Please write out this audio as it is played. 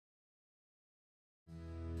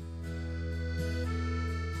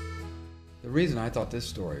reason I thought this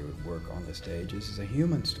story would work on the stage is it's a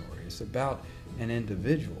human story. It's about an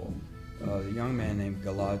individual, a young man named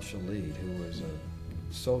Gilad Shalit, who was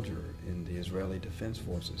a soldier in the Israeli Defense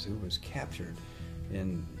Forces, who was captured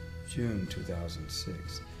in June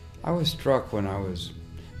 2006. I was struck when I was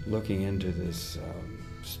looking into this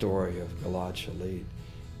story of Gilad Shalit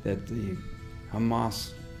that the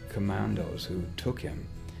Hamas commandos who took him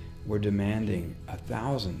were demanding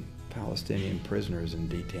 1,000 Palestinian prisoners and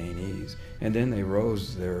detainees, and then they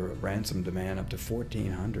rose their ransom demand up to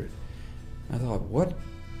 1,400. I thought, what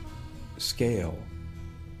scale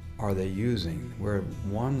are they using where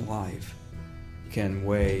one life can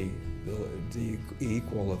weigh the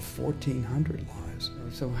equal of 1,400 lives?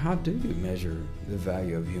 So how do you measure the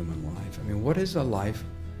value of human life? I mean, what is a life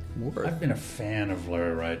worth? I've been a fan of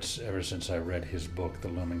Larry Wright's ever since I read his book, The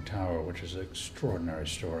Looming Tower, which is an extraordinary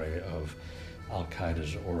story of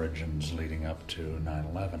Al-Qaeda's origins leading up to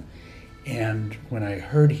 9/11. And when I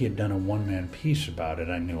heard he had done a one-man piece about it,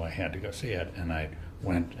 I knew I had to go see it, and I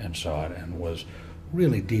went and saw it and was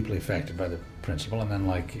really deeply affected by the principle. And then,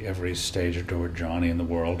 like every stage-adored Johnny in the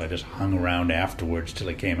world, I just hung around afterwards till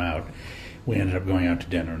he came out. We ended up going out to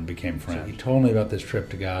dinner and became friends. So he told me about this trip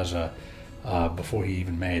to Gaza before he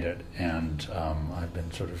even made it, and I've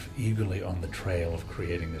been sort of eagerly on the trail of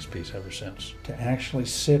creating this piece ever since. To actually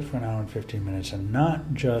sit for an hour and 15 minutes and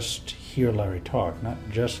not just hear Larry talk, not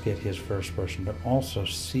just get his first person, but also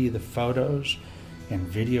see the photos and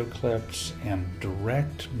video clips and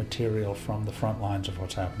direct material from the front lines of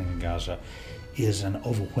what's happening in Gaza is an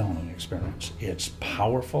overwhelming experience. It's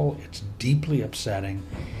powerful, it's deeply upsetting,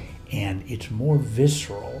 and it's more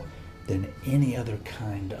visceral than any other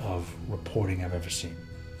kind of reporting I've ever seen.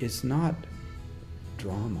 It's not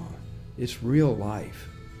drama, it's real life,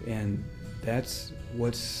 and that's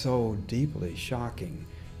what's so deeply shocking.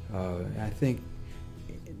 I think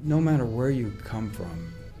no matter where you come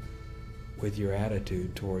from with your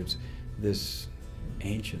attitude towards this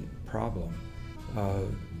ancient problem,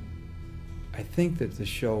 I think that the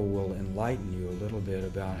show will enlighten you a little bit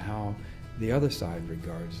about how the other side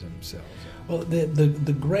regards themselves. Well,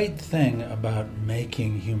 the great thing about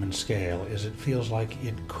making Human Scale is it feels like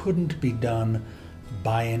it couldn't be done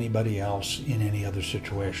by anybody else in any other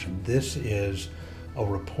situation. This is a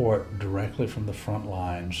report directly from the front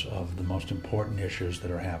lines of the most important issues that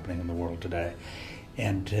are happening in the world today.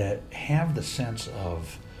 And to have the sense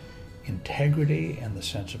of integrity and the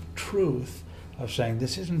sense of truth of saying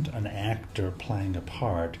this isn't an actor playing a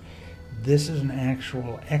part, this is an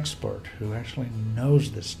actual expert who actually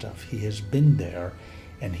knows this stuff. He has been there,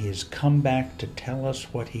 and he has come back to tell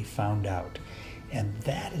us what he found out. And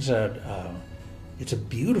that is it's a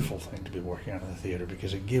beautiful thing to be working on in the theater,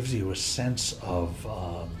 because it gives you a sense of,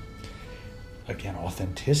 again,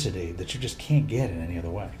 authenticity that you just can't get in any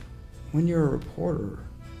other way. When you're a reporter,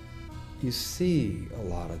 you see a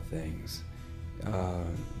lot of things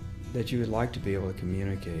that you would like to be able to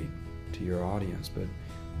communicate to your audience, but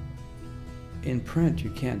in print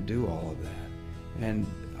you can't do all of that. And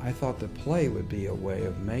I thought the play would be a way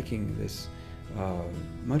of making this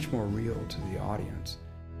much more real to the audience.